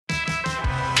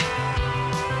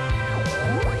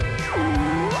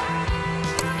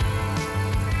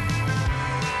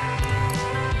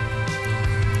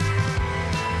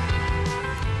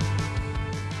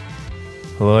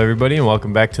Hello, everybody, and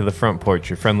welcome back to The Front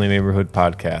Porch, your friendly neighborhood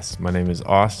podcast. My name is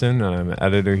Austin, and I'm an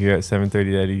editor here at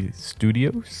 730 Eddie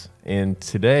Studios. And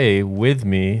today, with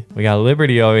me, we got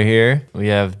Liberty over here. We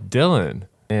have Dylan,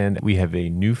 and we have a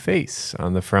new face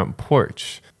on The Front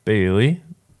Porch. Bailey.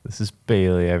 This is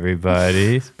Bailey,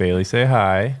 everybody. Bailey, say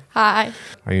hi. Hi.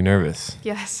 Are you nervous?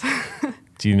 Yes.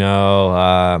 Do you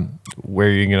know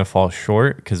where you're going to fall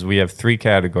short? Because we have 3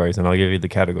 categories, and I'll give you the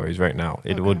categories right now.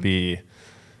 It would be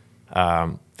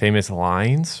famous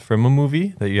lines from a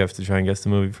movie that you have to try and guess the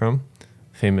movie from,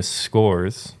 famous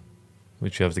scores,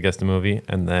 which you have to guess the movie,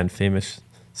 and then famous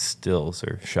stills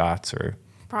or shots or...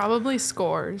 Probably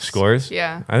scores. Scores?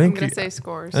 Yeah, I'm going to say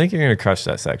scores. I think you're going to crush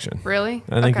that section. Really?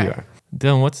 I think you are.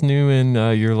 Dylan, what's new in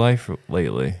your life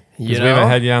lately? Because we haven't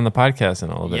had you on the podcast in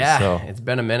a little bit. Yeah, so. It's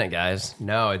been a minute, guys.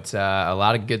 No, it's a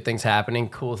lot of good things happening,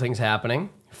 cool things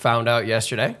happening. Found out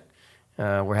yesterday.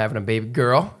 We're having a baby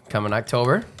girl coming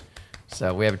October.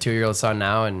 So we have a 2-year-old son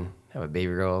now and have a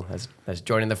baby girl that's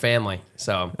joining the family.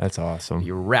 So that's awesome.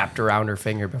 You wrapped around her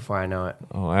finger before I know it.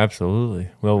 Oh, absolutely.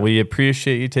 Well, we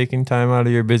appreciate you taking time out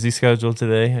of your busy schedule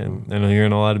today. And I know you're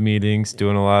in a lot of meetings,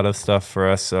 doing a lot of stuff for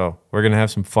us. So we're going to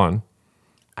have some fun.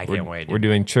 I can't wait. We're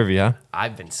doing trivia.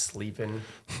 I've been sleeping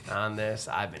on this.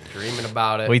 I've been dreaming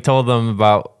about it. We told him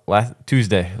about last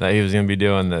Tuesday that he was going to be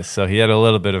doing this, so he had a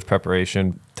little bit of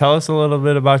preparation. Tell us a little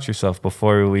bit about yourself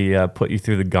before we put you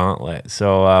through the gauntlet.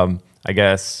 So I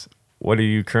guess, what are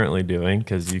you currently doing?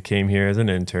 Because you came here as an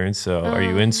intern, so are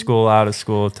you in school, out of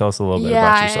school? Tell us a little bit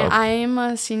about yourself. I'm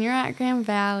a senior at Grand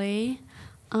Valley,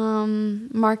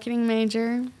 marketing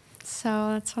major. So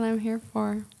that's what I'm here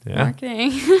for. Yeah.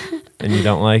 Marketing. And you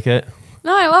don't like it?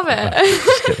 No, I love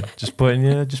it. Just putting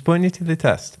you to the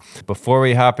test. Before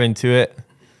we hop into it,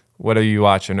 what are you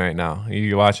watching right now? Are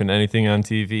you watching anything on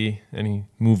TV? Any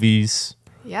movies?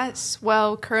 Yes.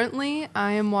 Well, currently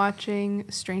I am watching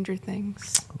Stranger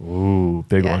Things. Ooh,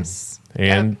 big one.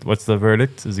 And what's the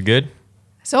verdict? Is it good?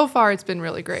 So far, it's been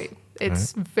really great.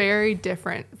 It's very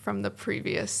different from the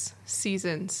previous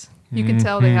seasons. You can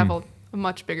tell they have a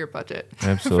much bigger budget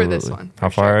for this one. How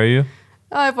far are you?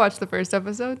 I've watched the first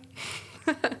episode.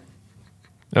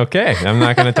 Okay, I'm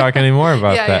not going to talk anymore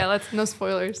about that. Yeah, no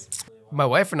spoilers. My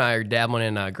wife and I are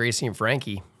dabbling in Gracie and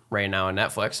Frankie right now on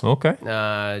Netflix.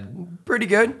 Okay. Pretty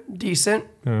good, decent,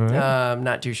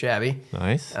 not too shabby.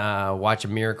 Nice. Watch A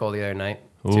Miracle the other night,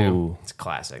 too. Ooh. It's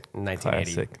classic.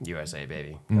 1980 Classic. USA,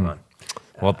 baby. Come on.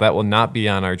 Well, that will not be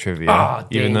on our trivia, Oh,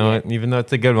 even though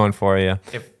it's a good one for you.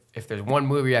 If there's one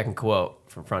movie I can quote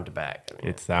from front to back,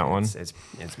 it's that one.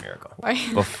 It's Miracle.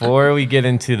 Before we get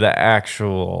into the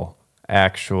actual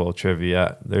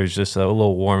trivia, there's just a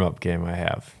little warm-up game I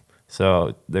have.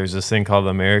 So there's this thing called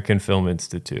the American Film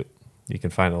Institute. You can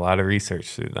find a lot of research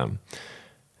through them.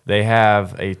 They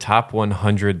have a top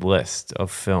 100 list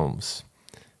of films.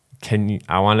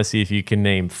 I want to see if you can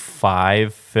name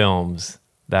 5 films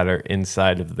that are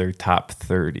inside of their top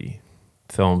 30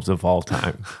 films of all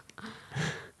time.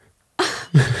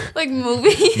 Like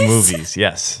movies? Movies,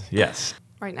 yes.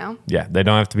 Right now? Yeah, they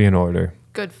don't have to be in order.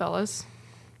 Goodfellas.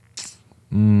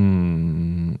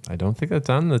 I don't think that's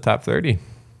on the top 30.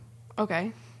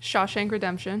 Okay. Shawshank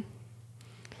Redemption.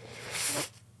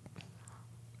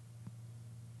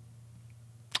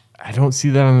 I don't see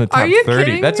that on the top Are you 30.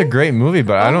 kidding That's me? a great movie,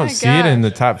 but I don't see it in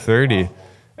gosh. the top 30.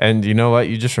 And you know what?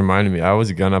 You just reminded me. I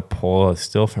was going to pull a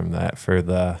still from that for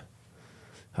the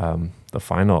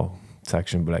final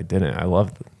section, but I didn't. I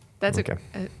loved it. That's okay.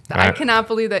 I cannot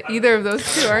believe that either of those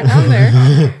 2 aren't on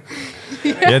there.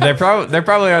 Yeah, they're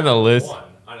probably on the list.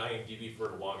 On IMDb for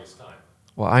the longest time.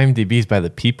 Well, IMDb is by the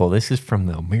people. This is from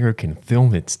the American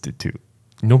Film Institute.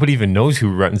 Nobody even knows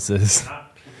who runs this.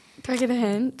 Do I get a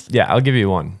hint? Yeah, I'll give you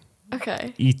one.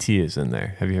 Okay. E.T. is in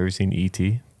there. Have you ever seen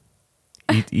E.T.?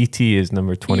 E.T. is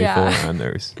number 24 on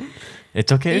theirs.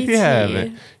 It's okay if you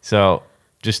haven't. So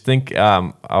just think,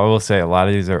 I will say a lot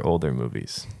of these are older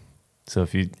movies. So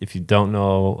if you don't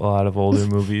know a lot of older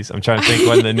movies, I'm trying to think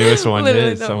when the newest one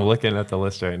is. So I'm looking at the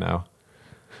list right now.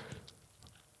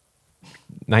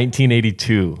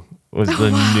 1982 was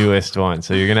the newest one.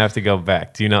 So you're going to have to go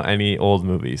back. Do you know any old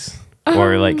movies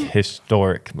or like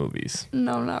historic movies?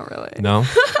 No, not really. No?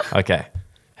 Okay.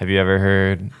 Have you ever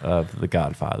heard of The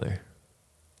Godfather?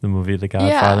 The movie The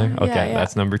Godfather? Yeah, okay,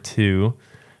 that's number 2.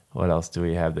 What else do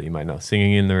we have that you might know?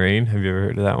 Singing in the Rain. Have you ever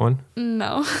heard of that one?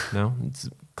 No. No? It's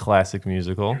a classic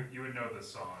musical. You would know the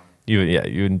song. You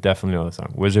would definitely know the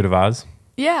song. Wizard of Oz.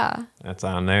 Yeah. That's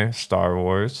on there. Star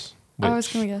Wars. I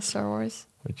was going to guess Star Wars.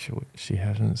 Which she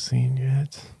hasn't seen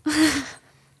yet.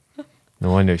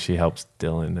 No wonder she helps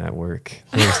Dylan at work.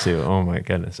 Those 2. Oh my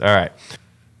goodness. All right.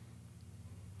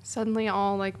 Suddenly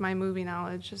all like my movie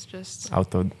knowledge is just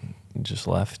Out the just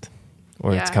left,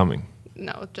 or it's Yeah. coming.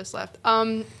 no, it just left.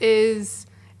 Is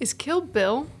Kill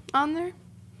Bill on there?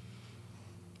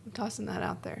 I'm tossing that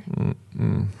out there.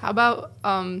 How about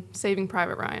Saving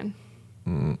Private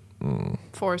Ryan?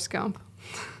 Forrest Gump.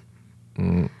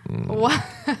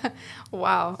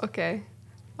 Wow. Okay.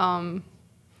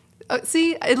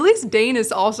 See, at least Dane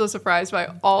is also surprised by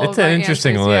all It's of an my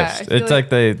interesting answers. Yeah, list. I feel It's like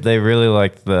they really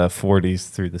like the 40s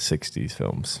through the 60s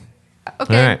films.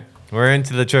 okay. All right, we're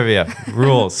into the trivia.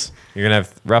 Rules. You're going to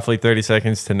have roughly 30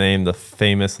 seconds to name the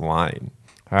famous line.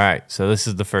 All right, so this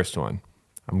is the first one.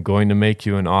 I'm going to make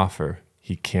you an offer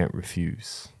he can't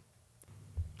refuse.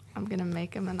 I'm gonna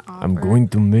make him an offer. I'm going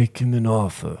to make him an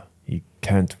offer he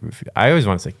can't refuse. I always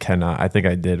want to say cannot. I think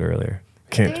I did earlier.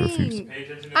 Can't refuse. Dang. Pay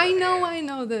attention to I the know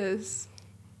hand. this.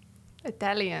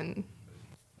 Italian.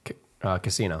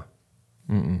 Casino.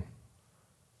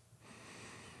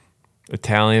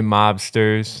 Italian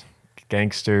mobsters,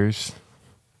 gangsters.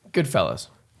 Goodfellas.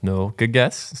 No, good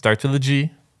guess. Starts with a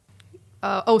G.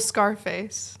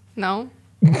 Scarface. No?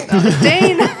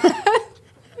 Dane!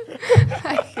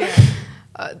 I can't.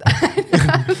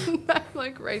 I'm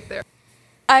like right there.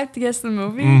 I have to guess the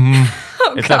movie.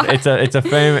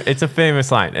 It's a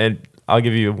famous line, and I'll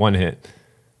give you one hint.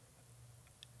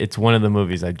 It's one of the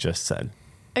movies I just said.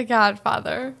 A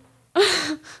Godfather.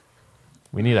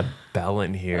 We need a bell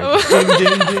in here. Ding,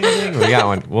 ding, ding, ding. We got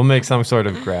one. We'll make some sort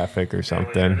of graphic or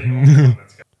something.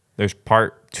 There's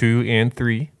part 2 and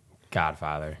 3.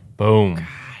 Godfather. Boom.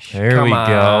 There Come we go.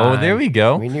 on. There we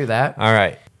go. We knew that. All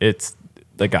right. It's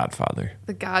The Godfather.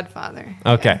 The Godfather.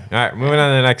 Okay. All right. Moving on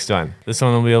to the next one. This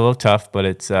one will be a little tough, but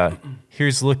it's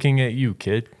Here's Looking at You,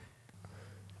 Kid.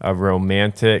 A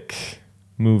romantic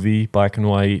movie, black and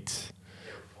white.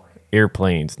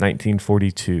 Airplanes,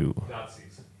 1942.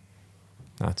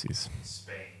 Nazis.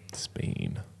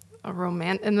 Spain.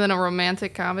 And then a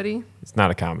romantic comedy. It's not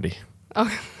a comedy.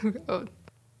 Oh,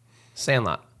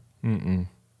 Sandlot. not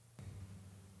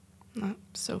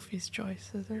Sophie's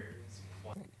Choice, is it?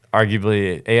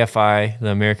 Arguably, AFI, the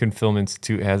American Film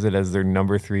Institute, has it as their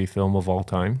number 3 film of all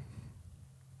time.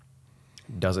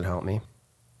 Doesn't help me.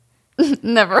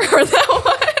 Never heard that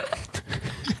one.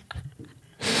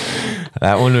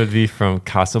 That one would be from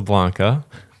Casablanca,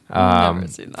 Never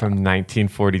seen that. from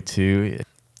 1942.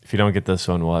 If you don't get this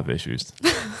one, we'll have issues.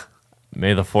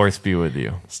 May the force be with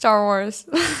you. Star Wars.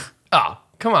 Oh,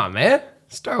 come on, man.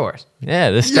 Star Wars.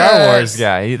 Yeah, the Star Wars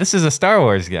guy. This is a Star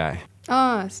Wars guy.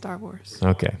 Star Wars.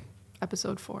 Okay,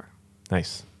 Episode 4.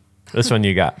 nice. This one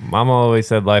you got. Mama always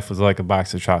said life was like a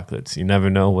box of chocolates. You never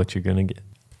know what you're going to get.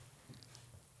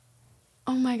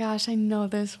 Oh my gosh, I know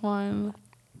this one.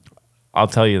 I'll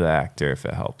tell you the actor if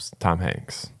it helps. Tom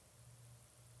Hanks.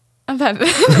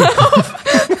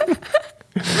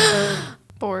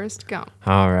 Forrest Gump.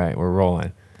 All right, we're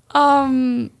rolling.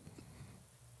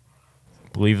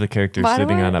 Believe the character By the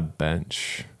sitting way- on a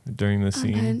bench during the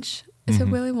scene. Bench. Is it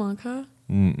Willy Wonka?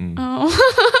 Mm-mm.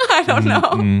 Oh, I don't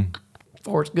know.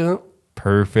 Forrest Gump.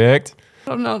 Perfect. I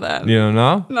don't know that. You don't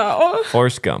know? No.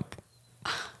 Forrest Gump.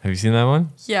 Have you seen that one?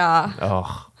 Yeah.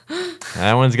 Oh,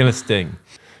 that one's gonna sting.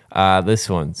 This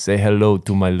one. Say hello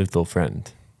to my little friend.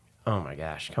 Oh my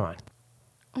gosh. Come on.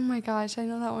 Oh my gosh, I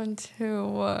know that one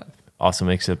too. Also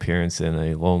makes an appearance in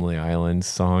a Lonely Island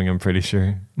song, I'm pretty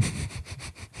sure.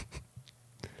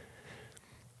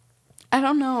 I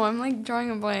don't know. I'm like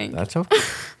drawing a blank. That's okay.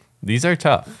 These are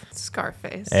tough.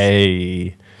 Scarface.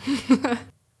 Hey.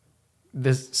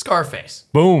 This Scarface.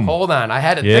 Boom. Hold on. I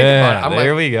had to think about Yeah, it. I'm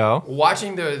there like, we go.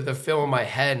 watching the film in my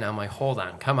head, and I'm like, hold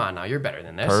on. Come on now. You're better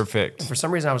than this. Perfect. And for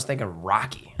some reason, I was thinking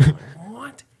Rocky. I'm like,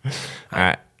 what? All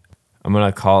right. I'm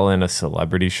going to call in a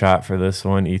celebrity shot for this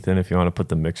one. Ethan, if you want to put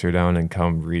the mixer down and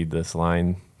come read this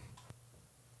line.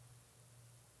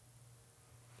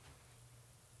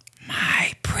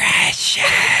 My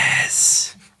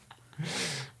precious.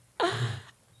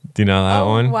 Do you know that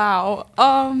one? Wow.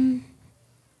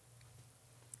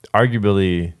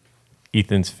 Arguably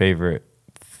Ethan's favorite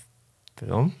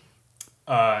film.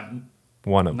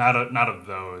 One of them. Not of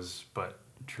those, but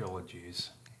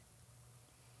trilogies.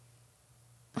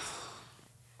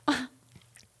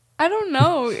 I don't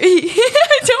know.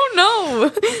 I don't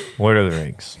know. Lord of the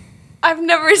Rings. I've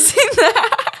never seen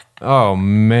that. Oh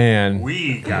man.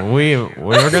 We got We're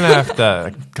gonna have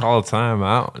to call time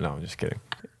out. No, I'm just kidding.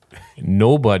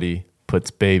 Nobody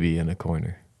puts baby in a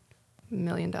corner. $1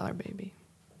 Million Baby.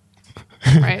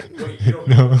 Right?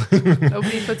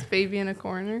 Nobody puts baby in a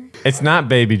corner. It's not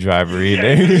Baby Driver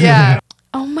either. Yeah.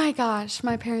 Oh my gosh,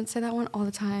 my parents say that one all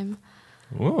the time.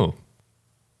 Whoa.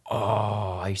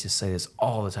 Oh, I used to say this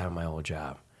all the time at my old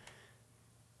job.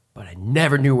 but I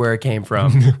never knew where it came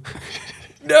from.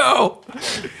 No!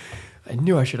 I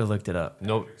knew I should have looked it up.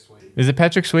 Nope. Is it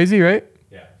Patrick Swayze, right?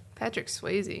 Patrick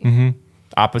Swayze. Mm-hmm.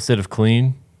 Opposite of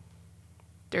clean.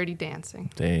 Dirty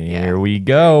Dancing. There we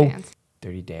go. Dance.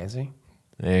 Dirty Dancing?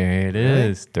 There it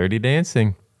is. Dirty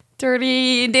Dancing.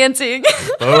 Dirty Dancing.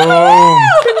 Boom.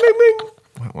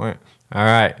 All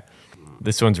right.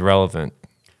 This one's relevant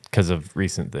because of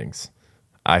recent things.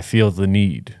 I feel the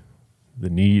need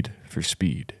for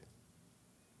speed.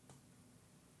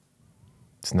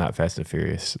 It's not Fast and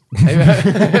Furious.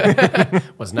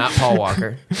 Was not Paul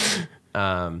Walker.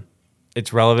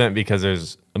 It's relevant because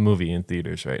there's a movie in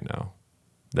theaters right now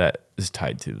that is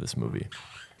tied to this movie.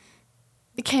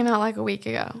 It came out like a week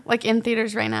ago, like in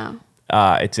theaters right now.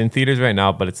 It's in theaters right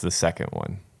now, but it's the second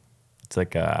one. It's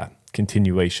like a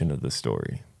continuation of the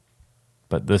story.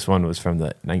 But this one was from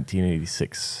the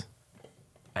 1986.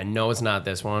 I know it's not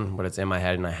this one, but it's in my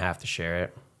head and I have to share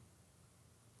it.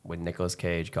 With Nicolas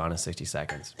Cage, Gone in 60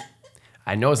 Seconds.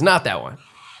 I know it's not that one.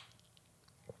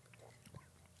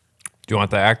 Do you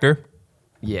want the actor?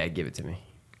 Yeah, give it to me.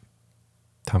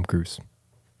 Tom Cruise.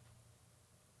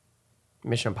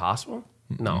 Mission Impossible?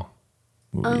 No.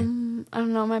 Movie. I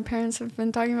don't know. My parents have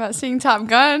been talking about seeing Top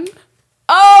Gun.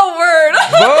 Oh, word.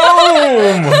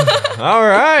 Boom! All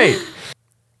right.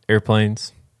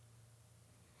 Airplanes.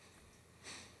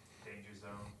 Danger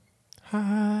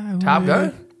Zone. Top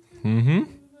Gun?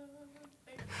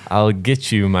 I'll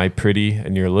get you, my pretty,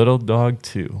 and your little dog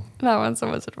too. That one's the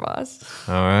Wizard of Oz.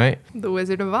 All right. The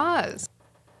Wizard of Oz.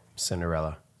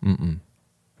 Cinderella.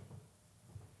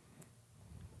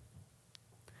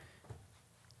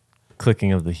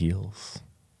 Clicking of the heels.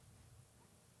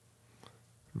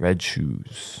 Red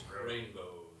shoes.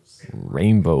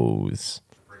 Rainbows.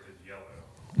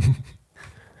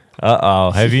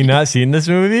 Uh-oh. Have you not seen this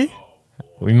movie?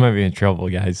 We might be in trouble,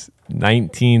 guys.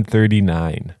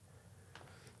 1939.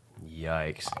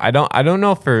 Yikes. I don't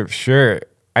know for sure.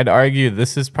 I'd argue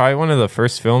this is probably one of the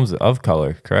first films of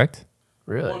color, correct?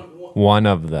 Really? One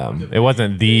of them. It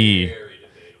wasn't the,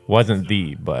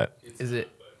 but Is it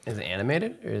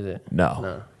animated or is it?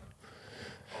 no.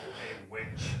 A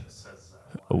witch says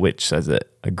that. A witch says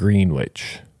it. A green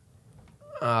witch.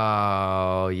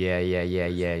 Oh, yeah.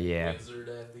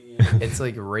 It's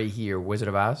like right here, Wizard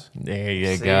of Oz. There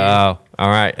you See? go. All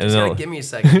right. And Just gotta then, give me a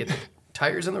second. Get the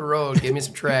tires in the road. Give me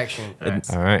some traction. All right.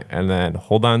 all right. And then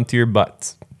hold on to your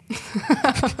butts.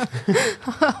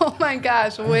 Oh my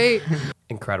gosh, wait.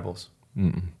 Incredibles.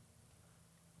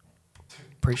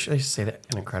 Pretty sure they say that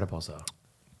in Incredibles, though.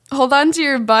 Hold on to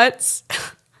your butts.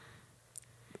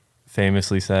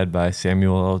 Famously said by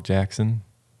Samuel L. Jackson.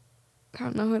 I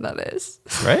don't know who that is.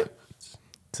 Right?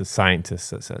 It's a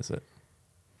scientist that says it.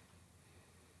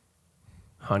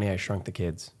 Honey, I Shrunk the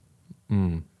Kids.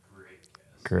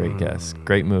 Great guess.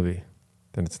 Great movie.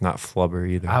 Then it's not Flubber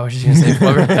either. I was just going to say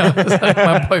Flubber. I was like,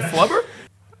 my boy Flubber?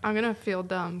 I'm gonna feel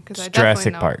dumb because I It's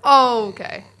definitely Jurassic know. Park. Oh,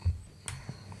 okay.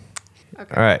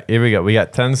 Okay. All right. Here we go. We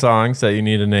got 10 songs that you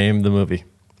need to name the movie.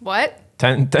 What?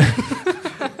 10.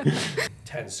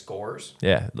 10 scores.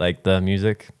 Yeah, like the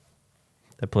music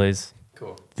that plays.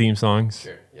 Cool. Theme songs,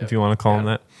 Sure, if yep. you want to call them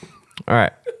that. All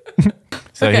right.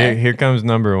 So Okay. here comes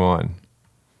number one.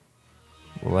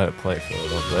 We'll let it play for a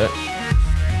little bit.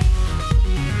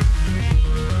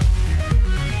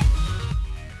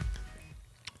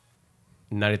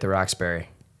 Night at the Roxbury.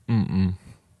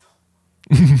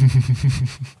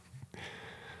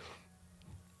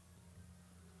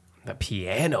 The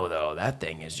piano, though, that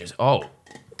thing is just,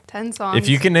 10 songs. If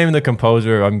you can name the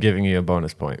composer, I'm giving you a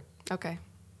bonus point. Okay.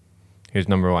 Here's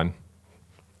number one.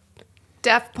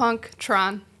 Daft Punk,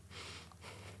 Tron.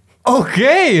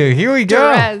 Okay, here we go.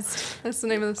 Durez. That's the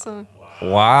name of the song.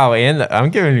 Wow, and I'm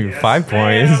giving you 5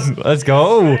 points. Let's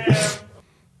go.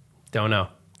 don't know.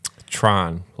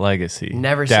 Tron Legacy.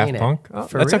 Never Daft seen it. Punk? Oh,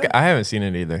 For that's real? okay. I haven't seen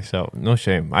it either, so no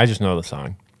shame. I just know the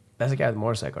song. That's the guy with the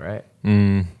motorcycle, right?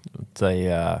 It's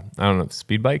a, I don't know,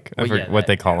 speed bike? I Well, forget yeah, what that-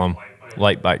 they call them.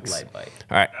 Light bikes. Light bike.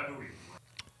 All right.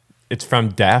 It's from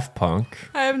Daft Punk.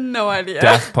 I have no idea.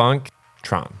 Daft Punk,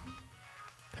 Tron.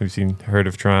 Have you heard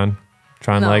of Tron?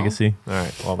 Tron No. Legacy? All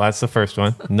right. Well, that's the first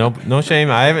one. No shame.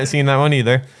 I haven't seen that one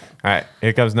either. All right.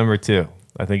 Here comes number two.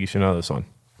 I think you should know this one.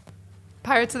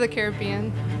 Pirates of the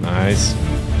Caribbean. Nice.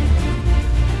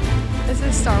 Is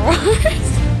it Star Wars?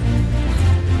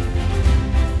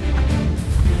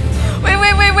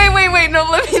 wait. No,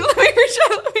 let me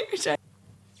retry.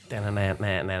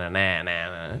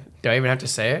 Do I even have to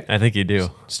say it? I think you do.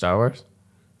 Star Wars?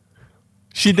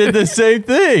 She did the same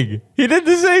thing. He did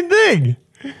the same thing.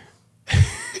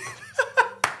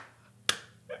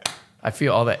 I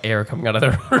feel all the air coming out of the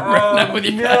room right now with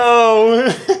you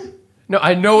guys. No. No,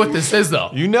 I know what this is though.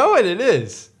 You know what it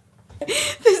is.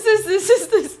 This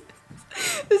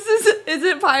is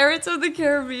it Pirates of the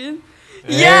Caribbean?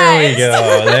 There we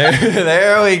go.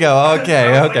 There we go.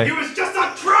 Okay, He okay. was just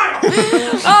on trial.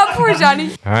 Oh, poor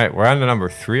Johnny. All right, we're on to number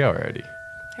 3 already.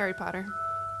 Harry Potter.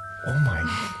 Oh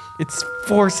my. It's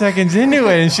 4 seconds into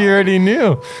it and she already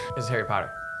knew. It's Harry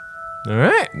Potter. All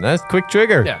right, that's quick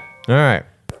trigger. Yeah. All right.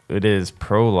 It is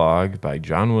Prologue by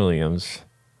John Williams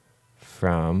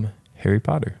from Harry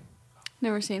Potter.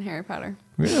 Never seen Harry Potter.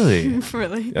 Really?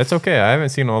 Really? That's okay. I haven't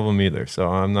seen all of them either, so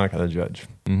I'm not going to judge.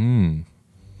 Ooh,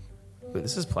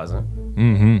 this is pleasant.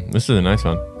 This is a nice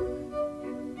one.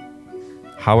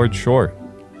 Howard Shore.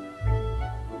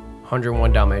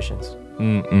 101 Dalmatians.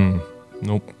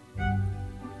 Nope.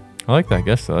 I like that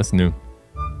guess, though. That's new.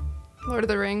 Lord of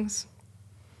the Rings.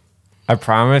 I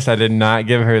promise I did not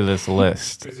give her this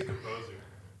list. He's a composer.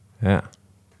 Yeah.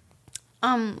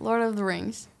 Lord of the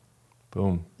Rings.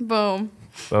 Boom. Boom.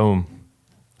 Boom.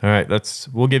 All right,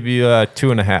 we'll give you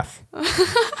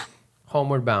 2.5.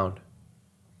 Homeward Bound.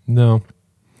 No.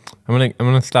 I'm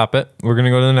gonna stop it. We're gonna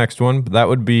go to the next one, but that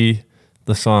would be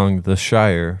the song The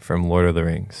Shire from Lord of the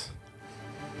Rings.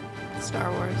 Star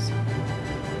Wars.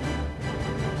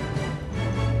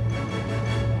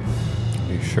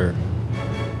 Are you sure?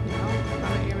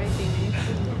 No, you're making me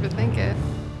overthink it.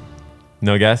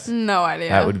 No guess? No idea.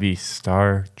 That would be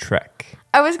Star Trek.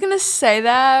 I was gonna say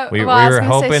that. We well, I was were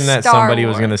gonna say hoping that Star somebody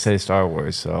was Wars. going to say Star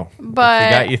Wars, so But- if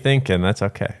we got you thinking, that's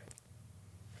okay.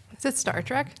 Is it Star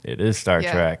Trek? It is Star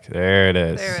Yeah. Trek. There it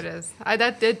is. There it is.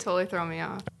 That did totally throw me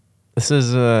off. This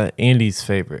is Andy's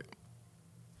favorite.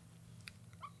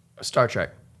 Star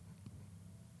Trek.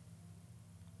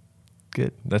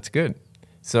 Good. That's good.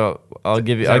 So I'll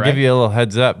give you that right? a little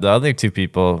heads up. The other two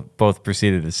people both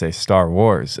proceeded to say Star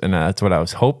Wars, and that's what I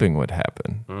was hoping would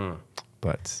happen.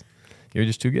 But you're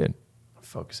just too good.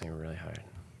 Focusing really hard.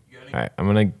 All right, I'm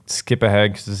gonna skip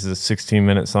ahead because this is a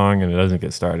 16-minute song and it doesn't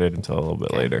get started until a little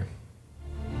bit later.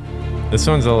 This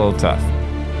one's a little tough.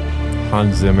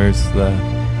 Hans Zimmer's the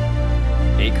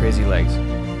 8 Crazy Legs.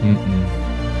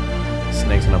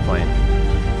 Snakes on a Plane.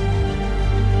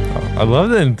 I love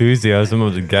the enthusiasm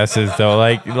of the guesses though.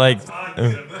 Like If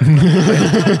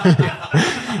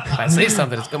I say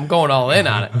something, I'm going all in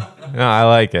on it. no, I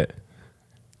like it.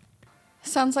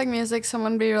 Sounds like music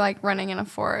someone be like running in a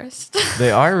forest.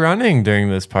 They are running during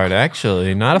this part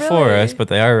actually. Not a Really? forest, but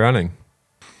they are running.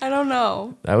 I don't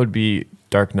know. That would be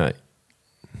Dark Knight.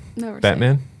 Never seen.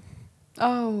 Batman,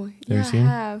 Oh, Never yeah, seen? I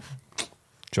have.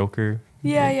 Joker.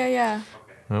 Yeah.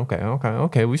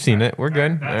 Okay. We've seen it. We're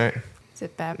good. All right. Is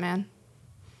it Batman?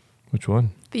 Which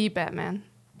one? The Batman.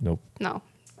 Nope. No.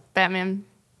 Batman.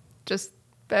 Just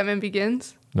Batman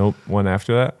Begins. Nope. One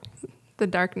after that. The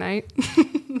Dark Knight.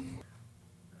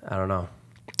 I don't know.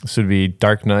 This would be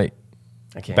Dark Knight.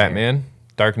 I can't. Batman.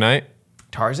 Dark Knight.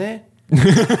 Tarzan?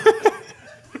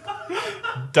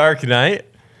 Dark Knight.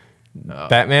 Oh,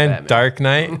 Batman. Dark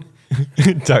Knight.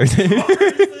 Dark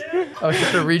I was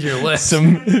just gonna read your list.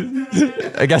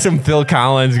 I got some Phil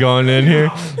Collins going in here.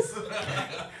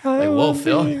 Like, whoa,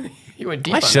 Phil, you went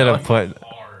deep. I on should that have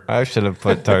one.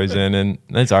 put Tarzan in.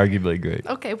 That's arguably great.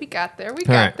 Okay, we got there. We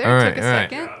All got right, there. all Took right, a all right.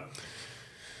 second.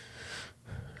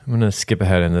 I'm gonna skip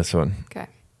ahead in this one. Okay.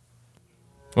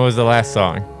 What was the last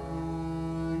song?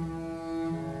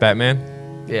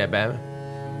 Batman? Yeah, Batman.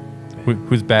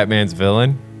 Who's Batman's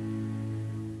villain?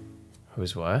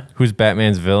 Who's what? Who's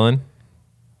Batman's villain?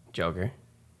 Joker.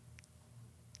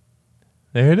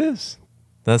 There it is.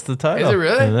 That's the title. Is it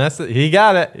really? And he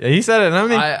got it. He said it, not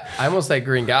me. I almost like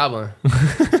Green Goblin.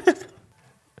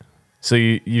 So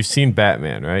you've seen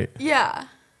Batman, right? Yeah.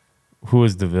 Who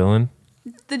was the villain?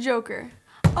 The Joker.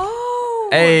 Oh.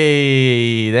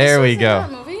 Hey, there This we was in go.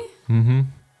 That movie? Mm-hmm.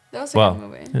 That was a Well, good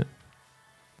movie. yeah.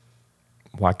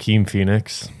 Joaquin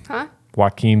Phoenix. Huh?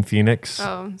 Joaquin Phoenix.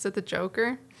 Oh, is it the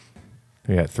Joker?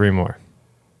 We got 3 more.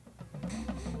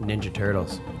 Ninja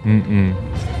Turtles.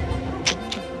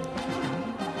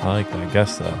 I like that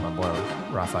guess though. My boy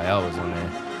Raphael was in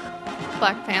there.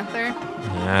 Black Panther?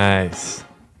 Nice.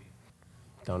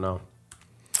 Don't know.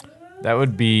 That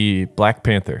would be Black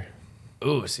Panther.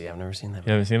 Ooh, see, I've never seen that.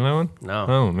 You haven't seen that one? No.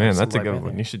 Oh man, I've seen that's a Black good Panther.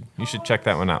 one. You should check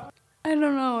that one out. I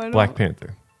don't know. I don't, Black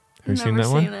Panther. Have you seen that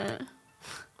one? It.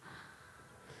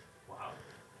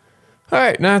 All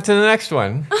right, now to the next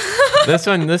one. This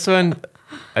one,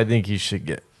 I think you should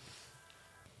get.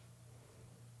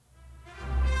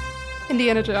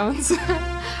 Indiana Jones.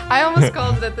 I almost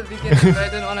called it at the beginning, but I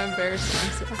didn't want to embarrass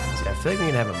myself. See, I feel like we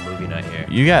can have a movie night here.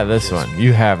 You got this one.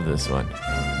 You have this one.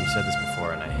 You said this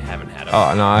before, and I haven't had it.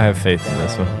 Oh no, I have faith in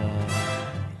this one.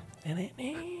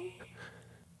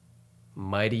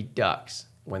 Mighty Ducks.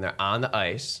 When they're on the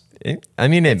ice, I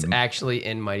mean, it's actually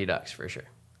in Mighty Ducks for sure.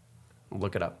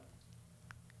 Look it up.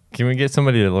 Can we get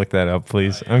somebody to look that up,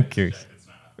 please? I'm curious.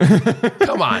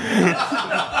 Come on.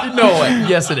 No way.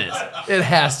 Yes, it is. It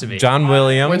has to be. John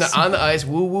Williams. When they're on the ice,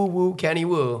 woo, woo, woo, Kenny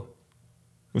woo.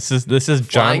 This is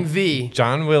Flying John V.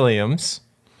 John Williams.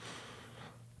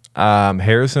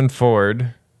 Harrison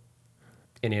Ford.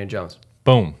 Indiana Jones.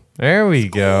 Boom. There we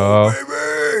go. All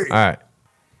right.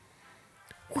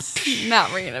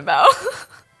 Not ringing a bell.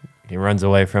 He runs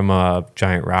away from a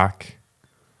giant rock.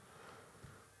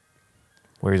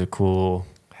 Wears a cool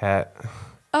hat.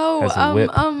 Has a whip.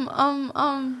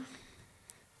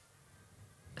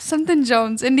 Something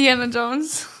Jones. Indiana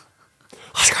Jones.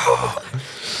 Let's go. All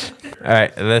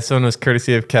right. This one was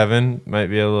courtesy of Kevin. Might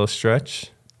be a little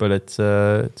stretch, but it's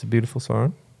a beautiful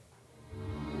song.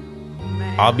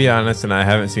 Man. I'll be honest, and I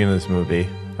haven't seen this movie.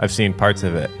 I've seen parts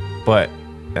of it, but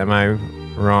am I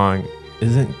wrong?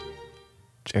 Isn't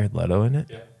Jared Leto in it?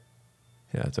 Yeah.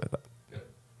 Yeah, that's what I thought. Yeah.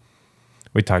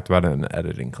 We talked about it in the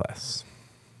editing class.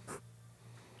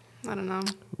 I don't know.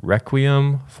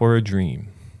 Requiem for a Dream.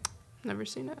 Never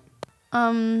seen it.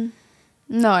 No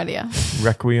idea.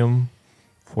 Requiem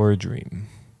for a Dream.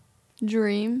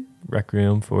 Dream.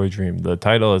 Requiem for a Dream. The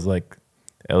title is like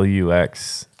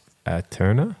Lux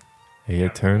Aeterna?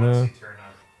 Aeterna?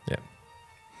 Yeah.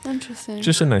 Interesting.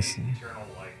 Just a nice. Eternal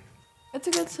light. It's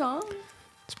a good song.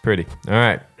 It's pretty. All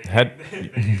right.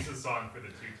 They used the song for the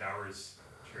Two Towers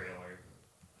trailer.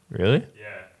 Really?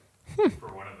 Yeah. For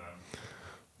one of them.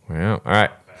 Wow. All right.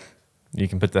 You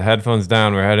can put the headphones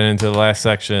down. We're heading into the last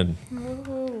section. Moving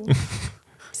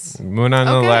on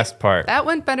to the Okay. last part. That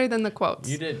went better than the quotes.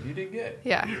 You did good.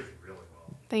 Yeah. Really well.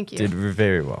 Thank you. Did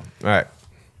very well. All right.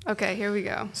 Okay, here we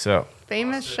go. So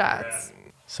Famous shots.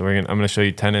 I'm gonna show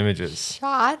you 10 images.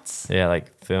 Shots. Yeah,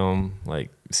 like film,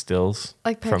 like stills.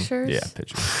 Like pictures? Yeah,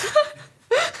 pictures.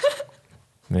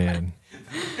 Man.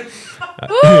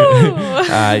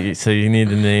 So you need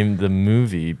to name the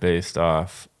movie based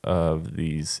off of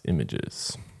these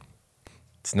images.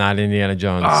 It's not Indiana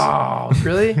Jones. Oh,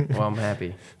 really? Well, I'm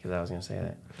happy because I was going to say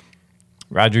that.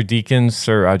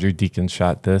 Sir Roger Deakins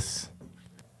shot this.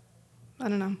 I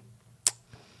don't know.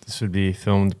 This would be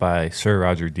filmed by Sir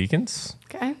Roger Deakins.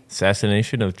 Okay.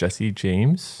 Assassination of Jesse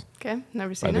James Okay.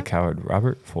 Never by seen the it. coward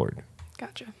Robert Ford.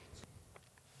 Gotcha.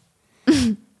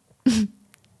 I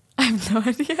have no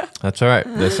idea. That's all right.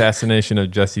 The Assassination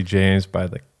of Jesse James by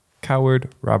the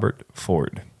coward Robert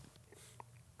Ford.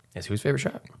 Is whose favorite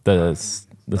shot? The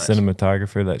Nice.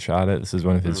 cinematographer that shot it. This is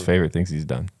one of his favorite things he's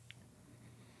done.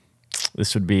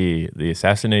 This would be the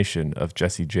Assassination of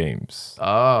Jesse James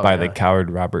Oh, by yeah. the coward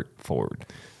Robert Ford.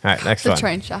 All right, next The one.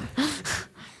 train shot.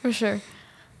 For sure.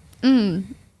 I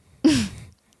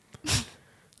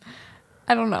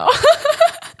don't know.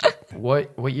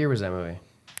 What year was that movie?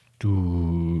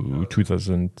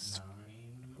 2000,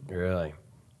 Really?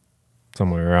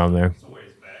 somewhere around there.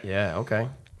 Yeah. Okay.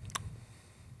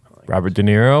 Robert De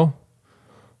Niro,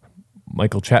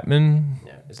 Michael Chapman,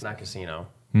 Yeah. It's not Casino.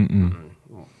 Mm-mm.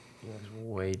 He was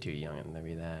way too young to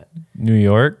be that. New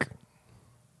York.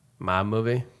 Mob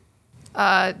movie.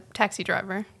 Taxi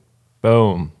driver.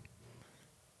 Boom.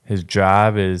 His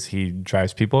job is he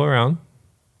drives people around.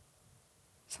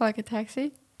 So like a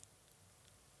taxi?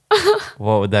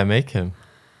 What would that make him?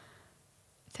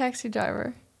 Taxi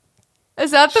driver.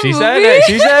 Is that the She movie? said it.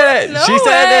 She said it. No she way.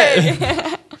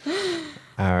 said it.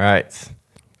 All right.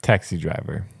 Taxi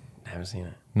driver. I haven't seen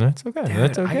it. That's okay.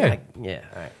 That's Dude, I okay. yeah.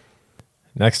 All right.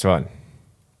 Next one.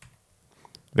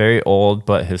 Very old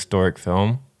but historic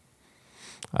film.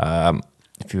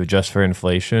 If you adjust for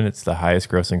inflation, it's the highest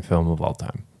grossing film of all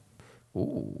time.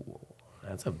 Ooh,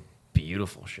 that's a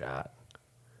beautiful shot.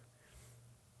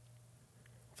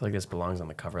 I feel like this belongs on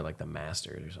the cover of, like The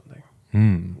Masters or something.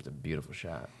 It's a beautiful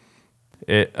shot.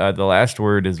 The last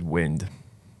word is wind.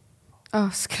 Oh, I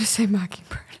was gonna say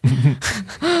Mockingbird.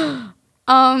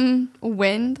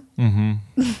 Wind. Mm-hmm.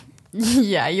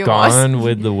 Yeah, you lost. Gone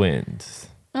with the Wind.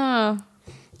 Oh,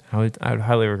 I'd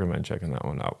highly recommend checking that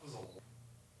one out.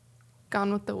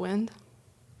 Gone with the Wind.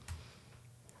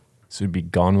 So it'd be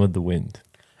Gone with the Wind.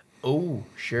 Oh,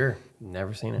 sure.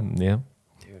 Never seen it. Yeah.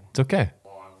 Dude. It's okay.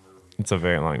 It's a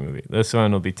very long movie. This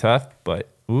one will be tough, but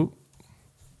ooh.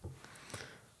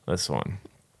 This one.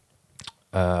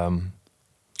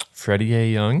 Freddie A.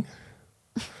 Young.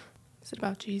 Is it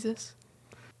about Jesus?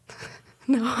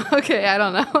 No. Okay, I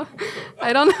don't know.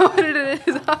 I don't know what it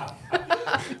is.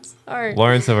 Sorry.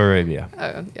 Lawrence of Arabia.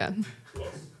 Oh, yeah.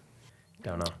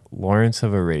 Don't know. Lawrence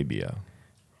of Arabia.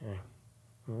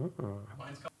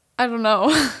 I don't know.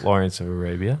 Lawrence of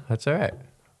Arabia. That's all right.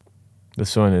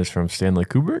 This one is from Stanley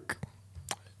Kubrick.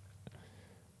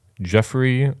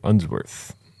 Jeffrey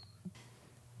Unsworth.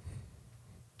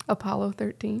 Apollo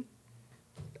 13.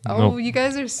 Oh, Nope. you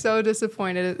guys are so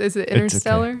disappointed. Is it It's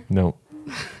Interstellar? okay. No.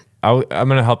 I'm going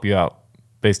to help you out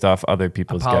based off other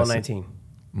people's Apollo guesses.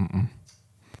 19.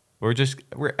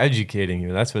 We're educating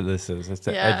you. That's what this is. It's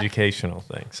an Yeah. educational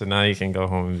thing. So now you can go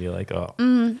home and be like, oh,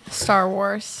 Star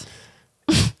Wars.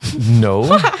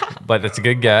 no, but that's a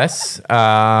good guess.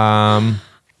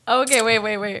 Okay,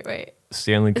 wait.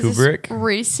 Stanley Is Kubrick. this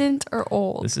recent or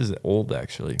old? This is old,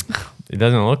 actually. It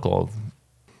doesn't look old.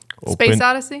 Space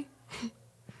Odyssey?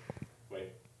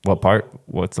 What part?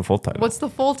 What's the full title? What's the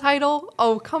full title?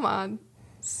 Oh, come on.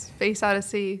 Space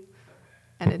Odyssey,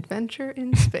 An Adventure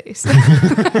in Space.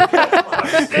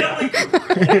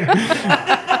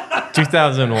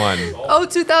 2001. Oh,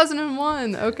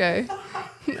 2001. Okay.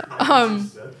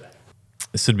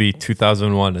 This would be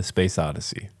 2001: A Space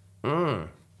Odyssey. Have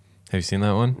you seen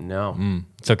that one? No.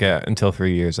 It's okay. Until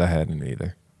 3 years, I hadn't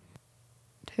either.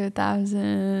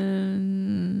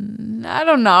 2000. I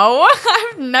don't know.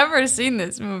 I've never seen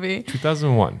this movie.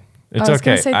 2001. It's I was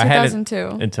okay. gonna say I had it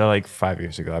 2002. until like 5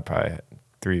 years ago. I probably had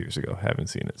 3 years ago. Haven't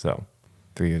seen it. So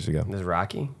 3 years ago. This is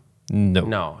Rocky? No,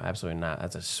 No, absolutely not.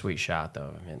 That's a sweet shot,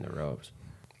 though, in the ropes.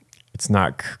 it's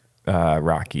not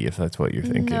Rocky. If that's what you're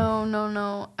thinking.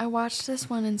 No. I watched this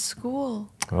one in school,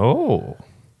 Oh,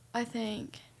 I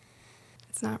think.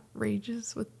 It's not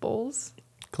Rages with Bulls.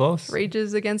 close.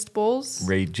 Rages Against Bulls.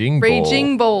 Raging Bull.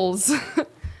 Raging Bulls. All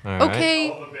right. Okay.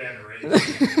 All the band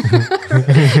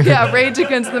Rage. Yeah, Rage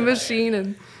Against the Machine.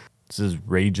 And This is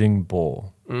Raging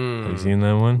Bull. Have you seen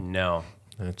that one? No.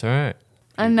 That's all right.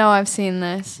 I know I've seen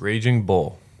this. Raging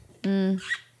Bull.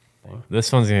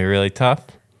 This one's gonna be really tough.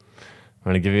 I'm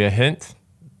gonna give you a hint.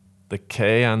 The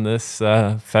K on this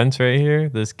fence right here,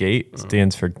 this gate,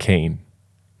 stands for Kane.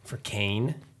 For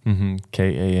Kane?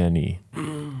 Kane.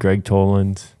 Greg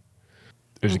Toland.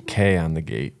 There's a K on the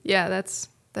gate. yeah,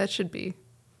 that should be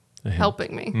A hint.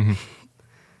 helping me.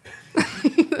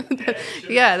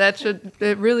 Yeah,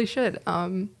 it really should.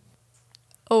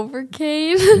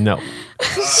 Overcane? No.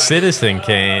 Citizen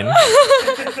Kane.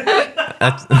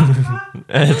 That's,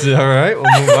 that's all right.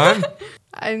 We'll move on.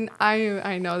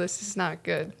 I know this is not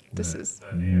good. This is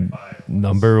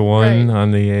Number one Right.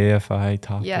 on the AFI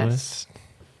top Yes. list.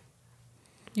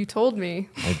 you told me,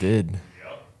 I did.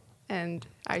 and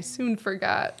I soon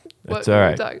forgot. That's we all were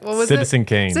right. talking- What was Citizen it?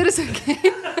 Kane. Citizen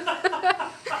Kane.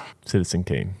 Citizen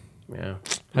Kane. Yeah.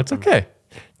 That's okay.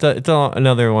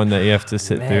 Another one that you have to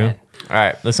sit Man. through. All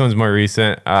right, this one's more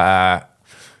recent.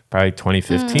 Probably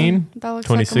 2015, That looks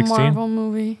like a 2016. Marvel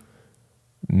movie.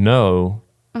 No.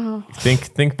 Oh.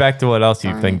 Think back to what else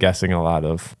you've been Sorry. guessing a lot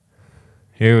of.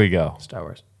 Here we go. Star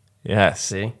Wars. Yes.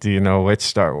 See? Do you know which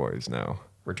Star Wars now?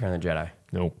 Return of the Jedi.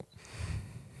 Nope.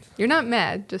 You're not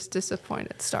mad, just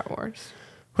disappointed. Star Wars.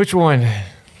 Which one?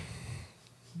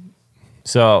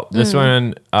 So this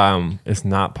one is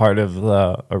not part of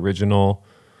the original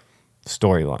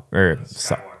storyline or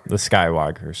the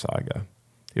Skywalker saga.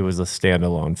 It was a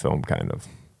standalone film, kind of.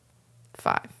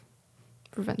 5.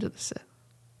 Revenge of the Sith.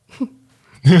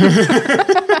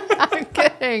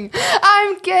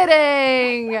 I'm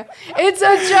kidding. It's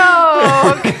a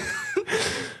joke.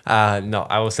 No,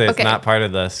 I will say it's Okay. not part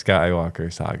of the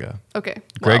Skywalker saga. Okay.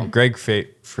 Greg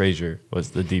Fraser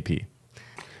was the DP.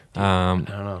 I don't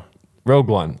know. Rogue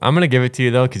One. I'm gonna give it to you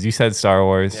though, because you said Star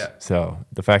Wars. Yeah. So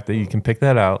the fact that you can pick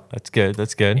that out, that's good.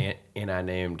 That's good. And I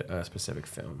named a specific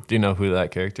film. Do you know who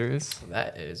that character is?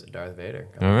 That is Darth Vader.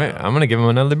 All right, I'm gonna give him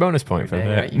another bonus point for Dang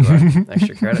that. right you are.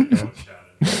 Extra credit. Man.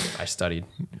 I studied.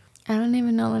 I don't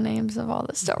even know the names of all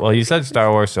the Star Wars. Well, you said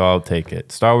Star Wars, so I'll take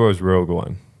it. Star Wars Rogue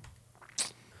One.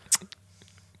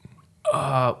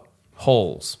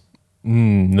 Holes.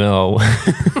 No.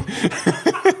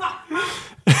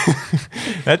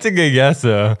 That's a good guess,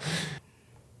 though.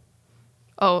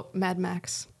 Oh, Mad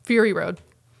Max. Fury Road.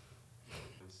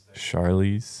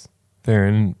 Charlize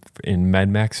Theron in Mad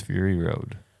Max Fury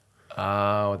Road.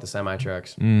 Oh, with the semi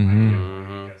trucks.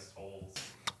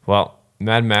 Well,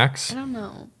 Mad Max I don't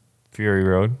know. Fury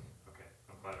Road.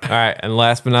 All right, and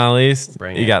last but not least,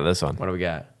 Bring you it. got this one. What do we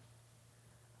got?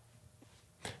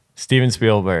 Steven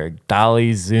Spielberg,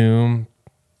 Dolly Zoom.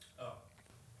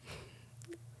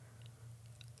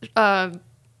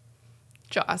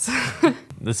 Jaws.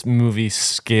 This movie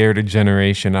scared a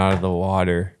generation out of the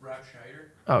water.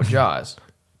 Oh, Jaws.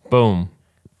 Boom.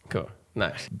 Cool.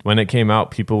 Nice. When it came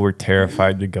out, people were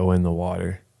terrified to go in the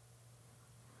water.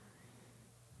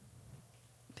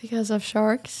 Because of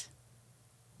sharks?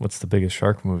 What's the biggest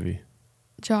shark movie?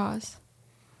 Jaws.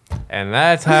 And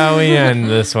that's how we end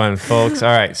this one, folks.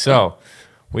 All right, so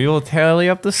we will tally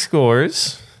up the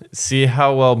scores, see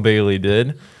how well Bailey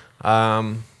did.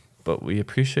 But we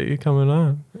appreciate you coming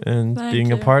on and Thank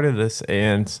being a you. part of this.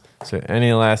 And is there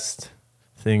any last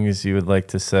things you would like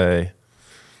to say?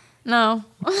 No.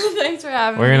 Thanks for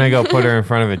having We're me. going to go put her in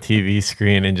front of a TV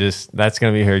screen and that's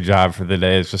going to be her job for the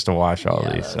day, is just to watch all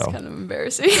Yeah, these. that's So kind of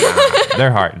embarrassing.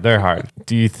 they're hard. They're hard.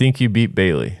 Do you think you beat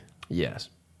Bailey? Yes.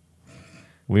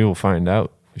 We will find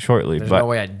out shortly. There's but no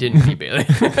way I didn't beat Bailey.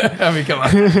 I mean, come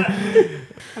on.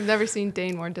 I've never seen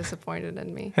Dane more disappointed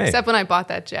in me, Hey. except when I bought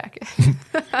that jacket.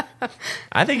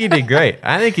 I think you did great.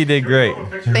 Thank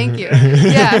you.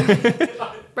 Yeah,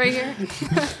 right here.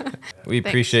 We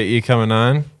appreciate you coming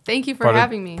on. Thank you for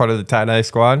having me. Part of the tie-dye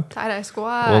squad. Tie-dye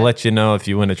squad. We'll let you know if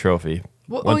you win a trophy.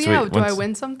 Well, Once we- do I once-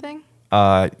 win something?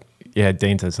 Yeah,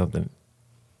 Dane said something.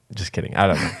 Just kidding. I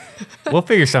don't know. We'll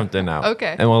figure something out.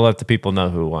 Okay. And we'll let the people know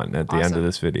who won at the end of Awesome.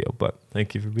 this video. But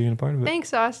thank you for being a part of it.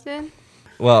 Thanks, Austin.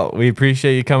 Well, we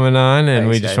appreciate you coming on, and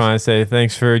Thanks, we just guys. want to say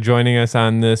thanks for joining us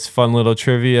on this fun little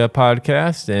trivia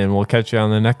podcast, and we'll catch you on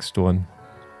the next one.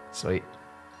 Sweet.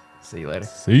 See you later.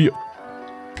 See you.